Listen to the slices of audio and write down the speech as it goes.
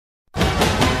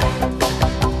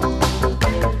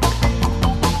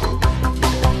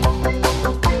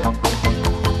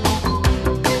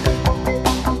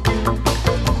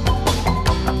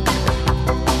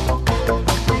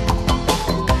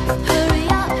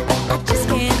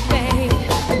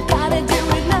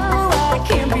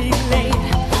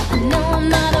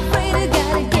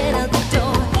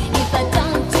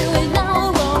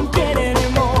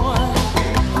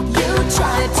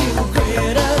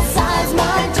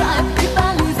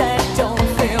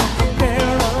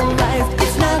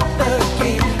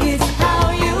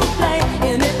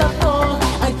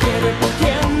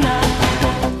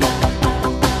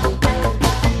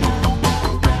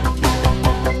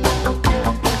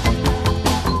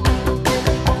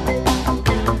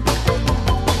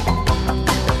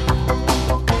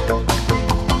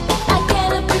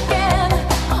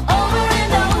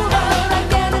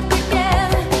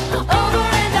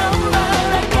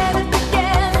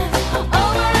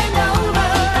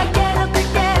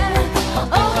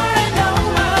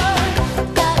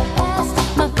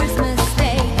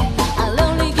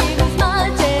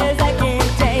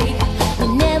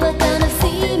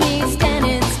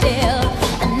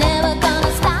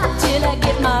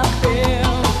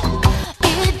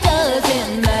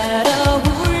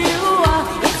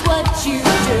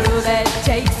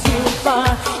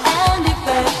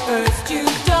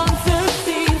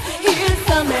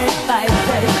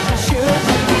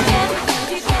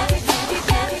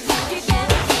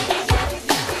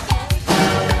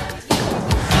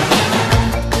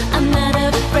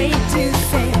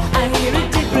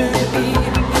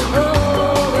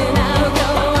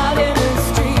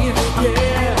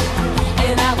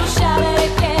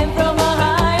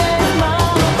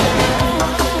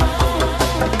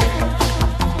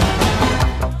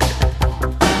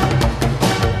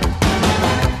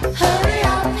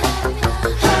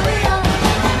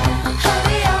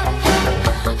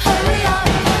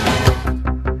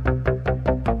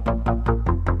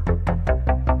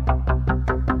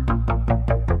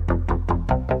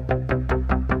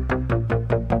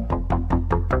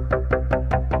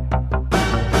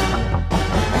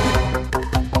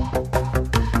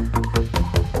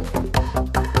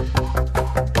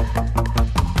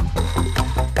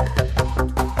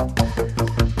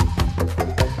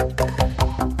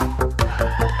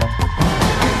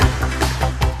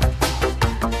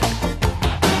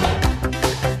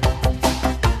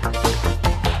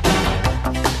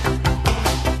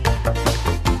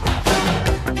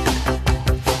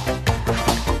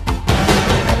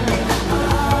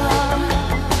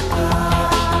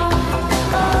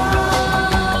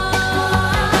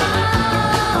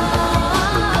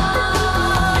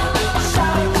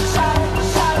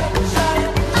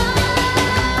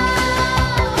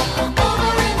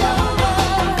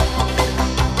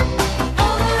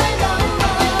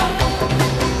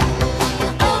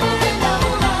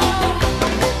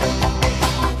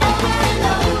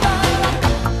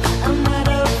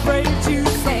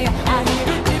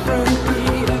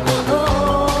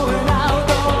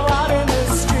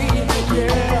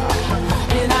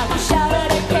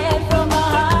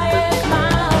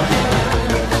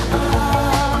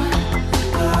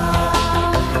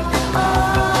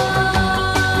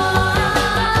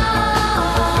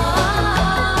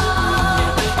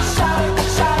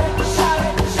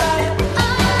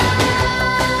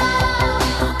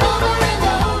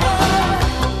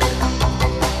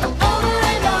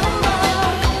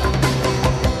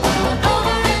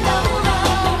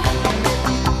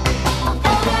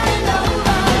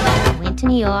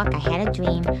York, I had a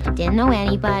dream. I didn't know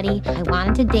anybody. I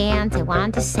wanted to dance, I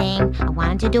wanted to sing, I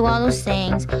wanted to do all those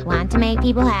things. I wanted to make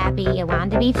people happy, I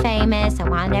wanted to be famous, I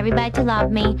wanted everybody to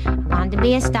love me, I wanted to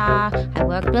be a star. I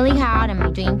worked really hard and my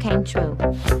dream came true.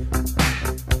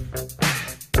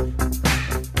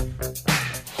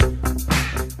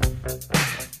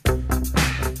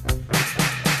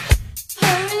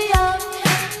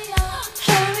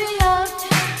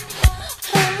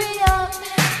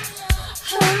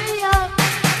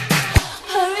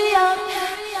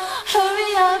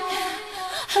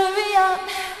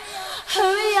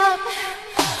 Hurry up,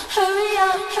 hurry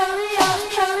up, hurry up,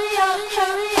 hurry up,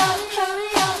 hurry up,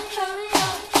 hurry up.